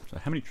So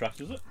how many tracks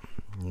is it?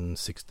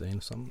 16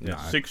 or something. Yeah,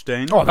 No.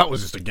 16. Oh, that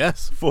was just a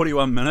guess.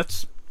 41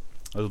 minutes.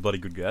 That was a bloody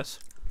good guess.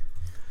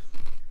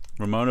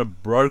 Ramona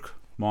Park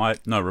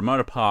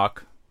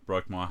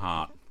broke my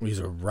heart. He's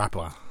a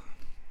rapper.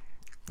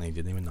 And he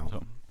didn't even know.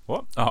 So,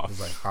 what? Oh, It was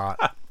like heart.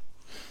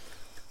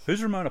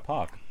 who's Ramona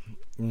Park?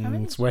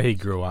 It's where he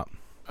grew up.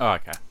 Oh,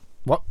 okay.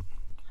 What?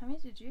 How many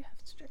did you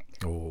have to drink?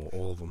 Oh,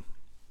 all of them.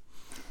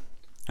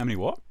 How many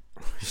what?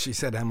 She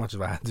said how much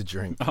have I had to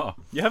drink. Oh,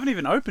 you haven't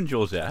even opened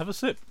yours yet. Have a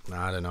sip.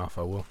 Nah, I don't know if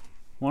I will.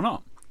 Why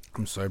not?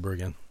 I'm sober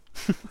again.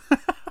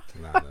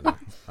 No, I don't know. I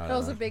That don't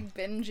was know. a big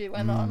binge you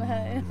went on,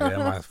 hey? Yeah,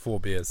 my 4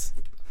 beers.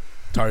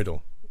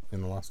 Total.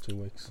 In the last 2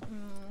 weeks.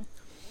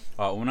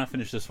 When I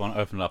finish this one,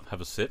 open it up,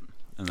 have a sip,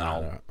 and then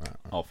Right.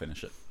 I'll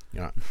finish it.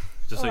 Yeah.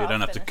 Just so Or you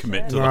don't I'll have to finish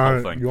commit it. to the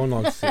whole thing. You're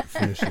not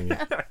finishing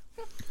it.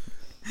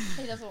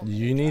 He doesn't want me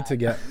You need to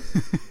try.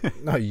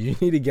 get... No, you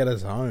need to get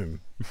us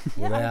home.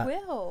 Yeah, without- I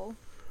will.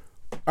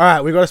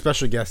 Alright, we got a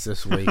special guest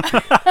this week.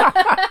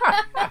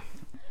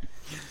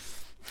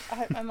 I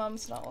hope my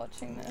mum's not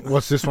watching this.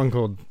 What's this one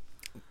called?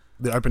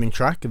 The opening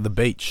track? The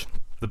Beach.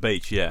 The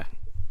beach, yeah.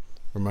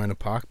 Ramona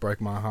Park,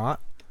 Broke My Heart.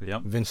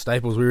 Yep. Vince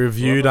Staples. We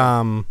reviewed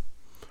AM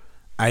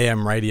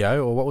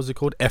radio, or what was it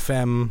called?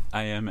 FM.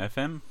 AM,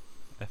 FM?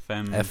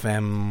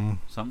 FM.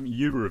 Something.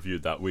 You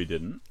reviewed that, we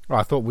didn't. Oh,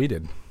 I thought we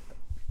did.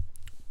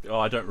 Oh,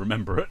 I don't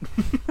remember it.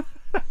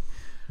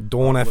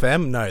 Dawn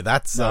FM? No,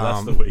 that's... No,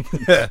 that's the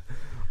weekend.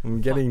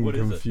 I'm getting what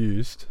is it?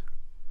 confused.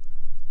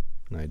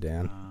 No,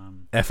 Dan.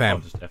 Oh,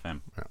 FM. just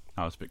FM. Yeah.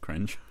 Oh, it's a bit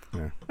cringe.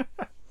 Yeah.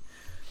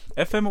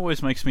 FM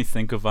always makes me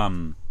think of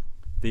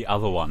the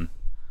other one.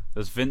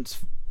 There's Vince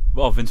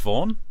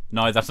Vaughn?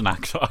 No, that's an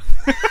actor.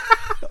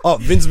 Oh,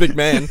 Vince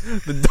McMahon,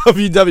 the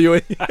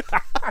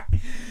WWE.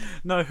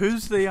 No,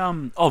 who's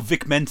the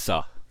Vic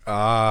Mensa.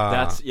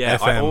 That's I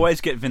FM.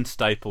 always get Vince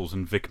Staples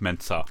and Vic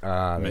Mensa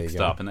There you mixed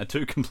go. up, and they're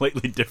two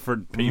completely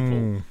different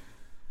people.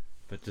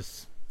 But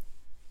just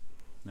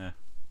they're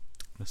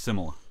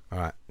similar. All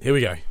right, here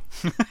we go.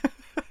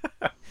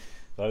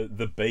 So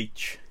the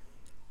beach.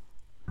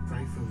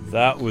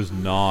 That was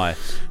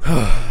nice.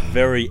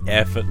 Very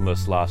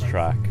effortless last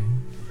track.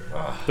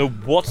 The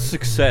What's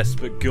Success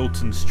but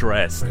Guilt and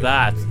Stress.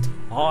 That's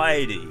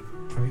tidy.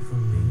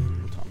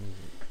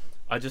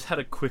 I just had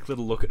a quick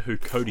little look at who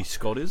Cody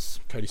Scott is.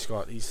 Cody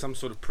Scott, he's some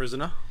sort of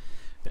prisoner.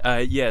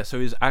 Yeah, so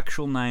his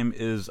actual name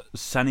is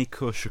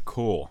Sanikur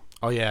Shakur.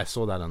 Oh yeah, I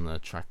saw that on the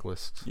track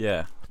list.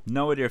 Yeah.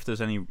 No idea if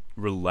there's any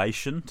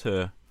relation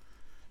to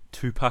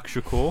Tupac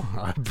Shakur.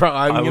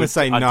 I'm going to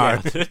say no.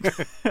 doubt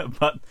it.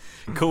 But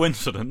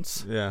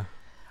coincidence. Yeah.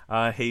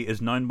 He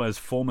is known by his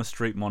former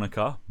street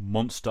moniker,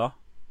 Monster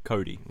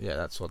Cody. Yeah,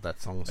 that's what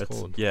that song's It's,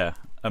 called. yeah,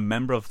 a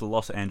member of the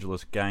Los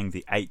Angeles gang,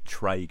 the 8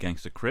 Trey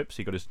Gangster Crips.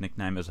 He got his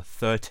nickname as a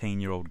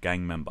 13-year-old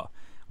gang member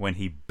when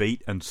he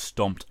beat and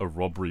stomped a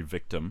robbery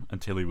victim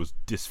until he was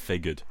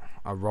disfigured.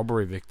 A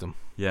robbery victim.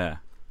 Yeah.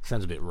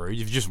 Sounds a bit rude.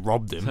 You've just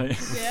robbed him. So, I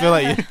feel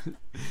like you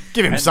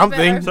give him And-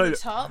 something. Over the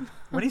top.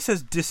 when he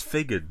says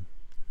disfigured,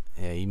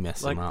 Yeah, he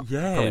messed him Like, up.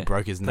 yeah, Probably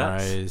broke his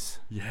that's- nose.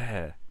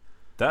 yeah,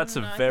 that's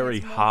No, a I think very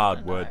it's more hard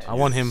than word. that. to I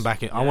want him use.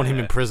 back. I want him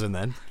in Yeah. prison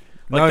then.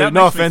 Like, that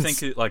no makes me offense.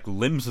 think it,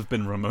 limbs have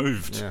been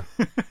removed. Yeah.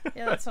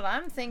 Yeah, that's what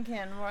I'm thinking.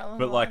 More along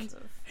But the like, lines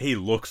of, he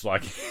looks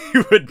like he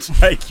would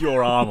take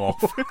your arm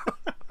off.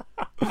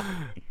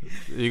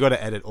 You got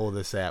to edit all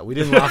this out. We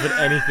didn't laugh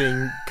at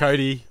anything,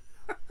 Cody.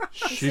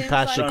 he seems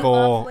Tupac like a Shakur.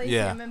 lovely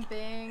Yeah. human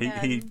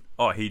being.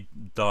 He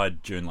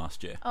died June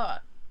last year. Oh,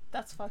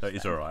 that's fucked. So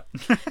he's then. alright.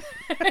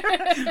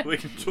 We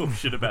can talk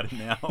shit about him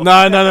now.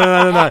 No.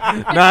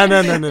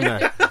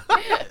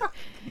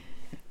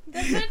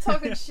 They're not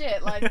talking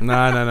shit. Like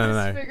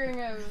No. Figuring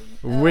out.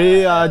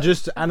 We are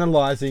just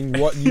analysing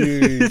what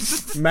you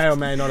may or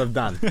may not have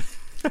done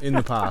in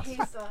the past. He's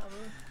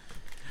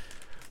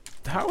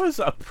That was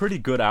a pretty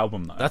good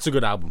album, though. That's a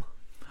good album.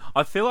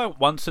 I feel like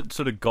once it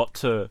sort of got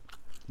to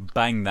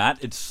bang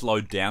that, it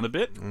slowed down a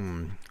bit.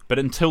 But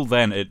until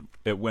then,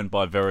 it went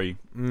by very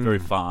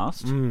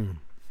fast. I feel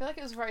like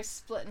it was very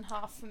split in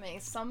half for me.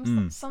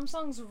 Some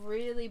songs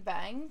really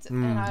banged,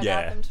 and I'd Yeah.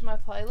 add them to my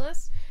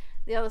playlist.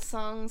 The other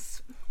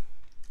songs,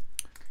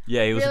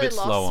 Yeah, he was really a bit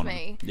slow lost on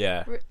me.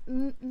 Yeah.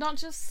 Not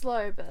just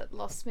slow, but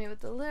lost me with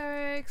the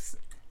lyrics.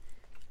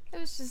 It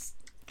was just,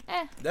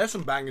 There's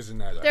some bangers in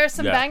there, though. There are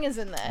some Yeah. bangers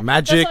in there.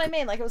 Magic. That's what I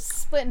mean. Like it was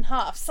split in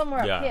half.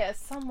 Somewhere Yeah. up here,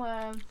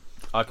 somewhere.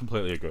 I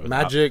completely agree with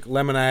Magic,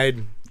 Lemonade,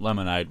 that.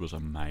 Lemonade was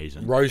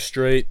amazing. Rose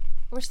Street.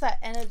 Wish that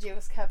energy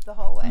was kept the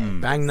whole way.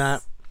 Bang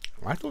that.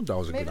 I thought that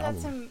was a Maybe good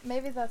that's album.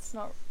 maybe that's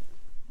not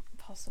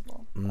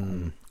possible.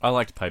 I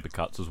liked Paper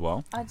Cuts as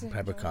well. I did.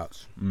 Paper enjoy it.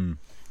 Cuts.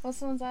 What's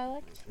the ones I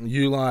liked?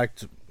 You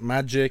liked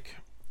Magic,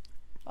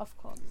 Of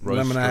course. Rose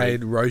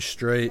Lemonade, Rose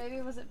Street.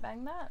 Maybe was it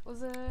Bang That?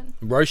 Was it?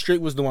 Rose Street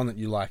was the one that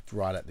you liked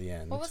right at the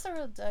end. What was the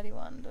real dirty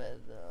one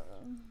with?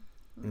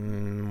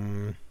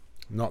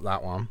 Not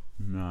that one.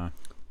 No.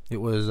 It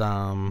was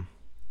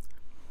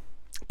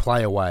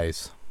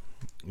Playaways.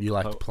 You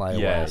liked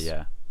Playaways.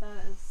 Yeah.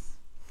 That is.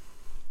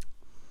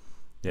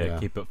 Yeah, Yeah.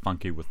 keep it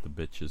funky with the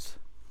bitches.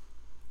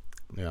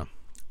 Yeah.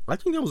 I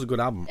think that was a good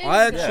album. It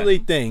I is good. actually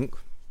think,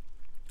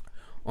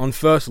 on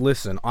first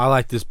listen, I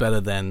like this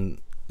better than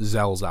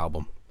Zell's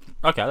album.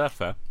 Okay, that's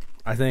fair.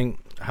 I think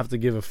I have to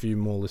give a few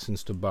more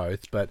listens to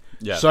both, but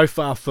Yeah. so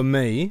far for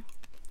me,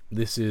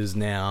 this is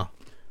now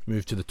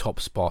moved to the top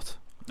spot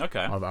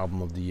Okay. of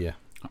album of the year.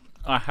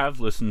 I have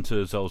listened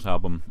to Zell's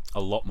album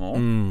a lot more.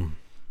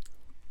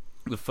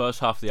 The first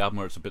half of the album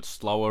where it's a bit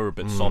slower, a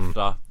bit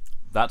softer,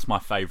 that's my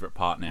favourite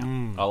part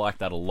now. I like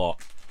that a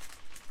lot.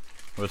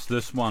 Whereas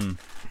this one,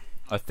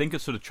 I think it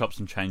sort of chops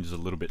and changes a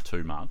little bit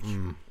too much.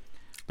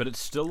 But it's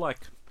still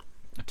like,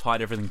 it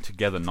tied everything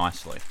together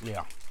nicely.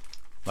 Yeah.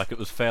 Like it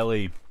was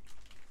fairly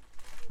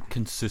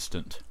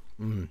consistent.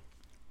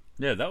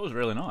 Yeah, that was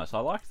really nice. I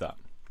liked that.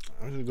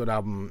 That was a good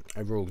album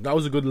overall. That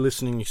was a good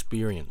listening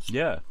experience.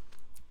 Yeah.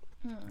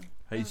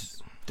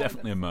 He's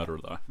definitely a murderer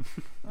though.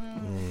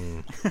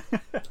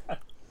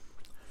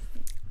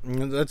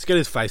 Let's get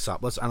his face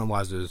up. Let's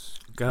analyze this.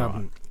 Go Alright.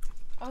 on.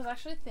 I was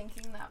actually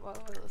thinking that while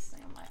we were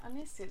listening. I'm like, I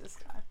need to see this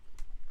guy.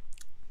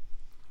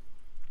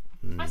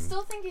 I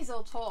still think he's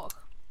all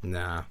talk.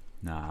 Nah,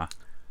 Nah.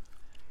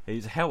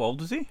 He's, how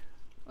old is he?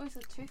 Oh, he's a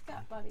tooth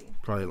gap, buddy.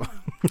 probably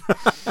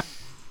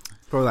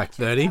like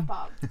 30, Tooth gap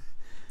up.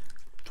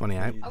 28.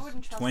 I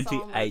wouldn't trust someone with a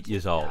 28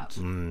 years tooth old.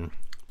 gap.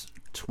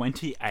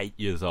 28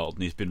 years old,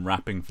 and he's been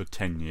rapping for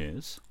 10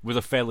 years with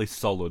a fairly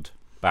solid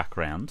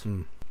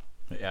background.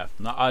 But yeah,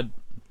 no,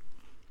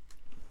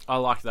 I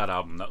liked that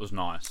album. That was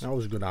nice. That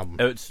was a good album.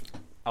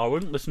 I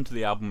wouldn't listen to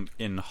the album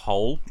in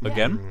whole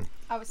again.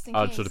 I was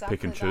thinking I'd sort of exactly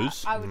pick and that.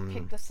 choose. I would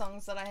pick the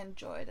songs that I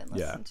enjoyed and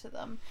Yeah. listen to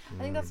them.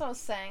 I think that's what I was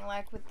saying.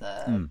 Like with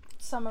the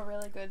some are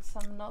really good,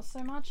 some not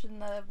so much,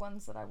 and the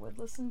ones that I would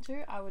listen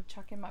to, I would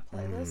chuck in my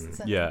playlists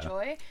and Yeah.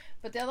 enjoy.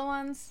 But the other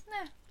ones,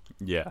 nah.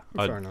 Yeah,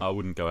 Fair enough. I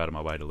wouldn't go out of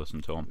my way to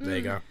listen to them. There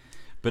you go.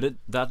 But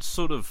that's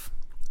sort of,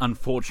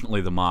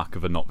 unfortunately, the mark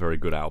of a not very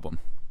good album.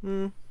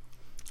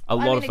 A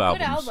lot I mean, of a albums.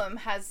 good album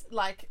has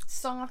like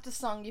song after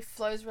song. You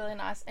flows really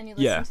nice, and you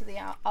listen Yeah. to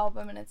the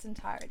album in its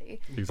entirety.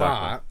 Exactly.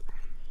 But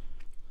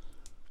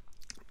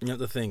you have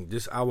to think,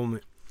 this album.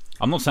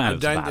 I'm not saying I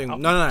it's a don't bad think.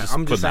 album. No. I'm just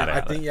putting saying. that I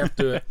out think there. you have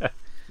to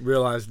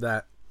realize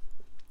that.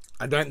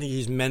 I don't think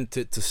he's meant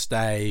it to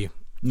stay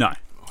No.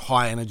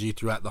 high energy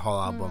throughout the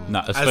whole album. No,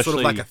 as sort of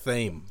especially- like a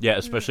theme. Yeah,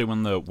 especially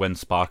when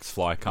Sparks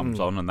Fly comes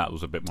on, and that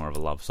was a bit more of a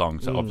love song,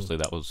 so obviously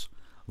that was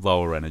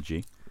lower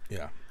energy.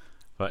 Yeah.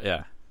 But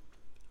yeah.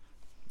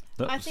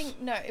 I That's- think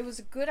no, it was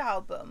a good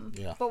album.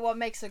 Yeah. But what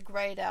makes a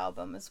great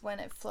album is when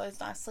it flows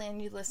nicely and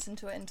you listen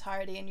to it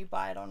entirety and you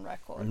buy it on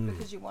record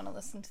because you want to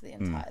listen to the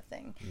entire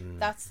thing.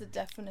 That's the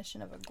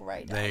definition of a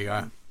great There you go.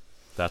 album.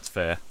 That's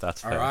fair.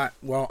 That's fair. All right.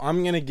 Well,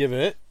 I'm gonna give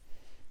it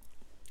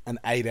an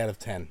 8 out of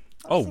 10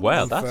 Oh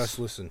wow, on that's first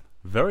listen.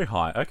 very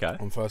high. Okay,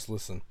 On first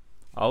listen.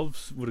 I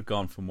would have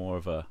gone for more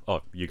of a.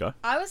 Oh, you go.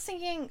 I was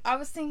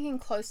thinking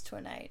close to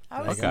an 8.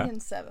 I was Okay. thinking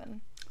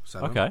 7.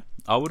 7. Okay,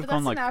 I would But have that's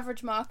gone like an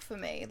average mark for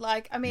me.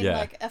 Like, I mean, Yeah.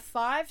 like a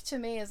 5 to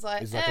me is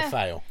like, Is like a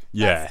fail.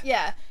 yeah.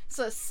 Yeah.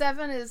 So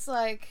 7 is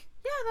like,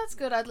 yeah, that's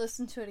good. I'd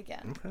listen to it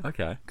again.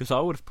 Okay, because I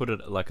would have put it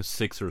at like a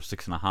 6 or a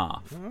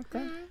 6.5.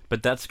 Okay.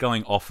 But that's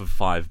going off of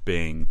 5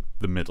 being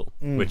the middle,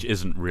 which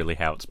isn't really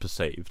how it's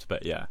perceived.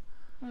 But yeah,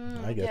 I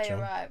Yeah, get you.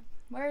 you're right.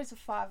 Where is a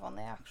 5 on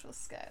the actual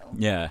scale?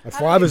 yeah. A How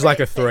 5 do is you like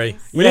a rate 3.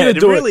 things? We Yeah, need to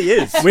it do really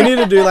is. We need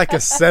to do like a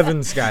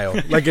 7 scale,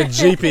 like a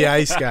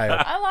GPA scale.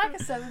 I like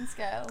a 7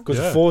 scale. Because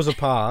Yeah. 4's a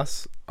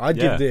pass. I'd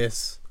Yeah. give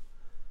this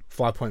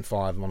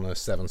 5.5 on a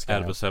 7 scale.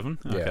 Out of a 7?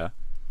 Yeah. Okay.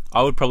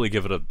 I would probably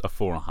give it a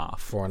 4.5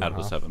 4.5. out of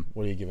a 7.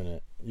 What are you giving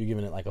it? You're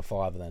giving it like a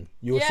 5 then.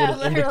 You were Yeah, sort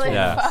of in literally between.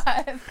 Yeah.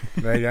 5.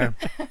 There you go.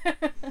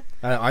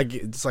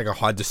 It's like a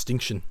high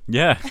distinction.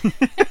 Yeah.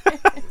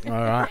 All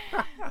right.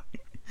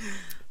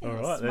 All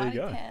right, there you Smarty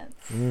go.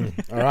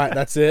 pants. All right,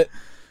 that's it.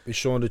 Be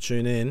sure to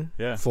tune in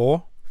Yeah.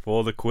 for.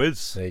 For the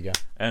quiz. There you go.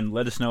 And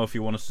let us know if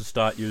you want us to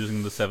start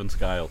using the 7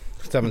 scale.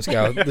 7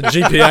 scale. The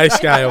GPA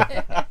scale.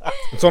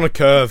 It's on a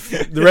curve.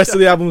 The rest of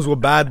the albums were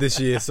bad this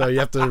year, so you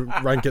have to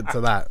rank it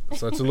to that.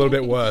 So it's a little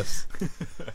bit worse.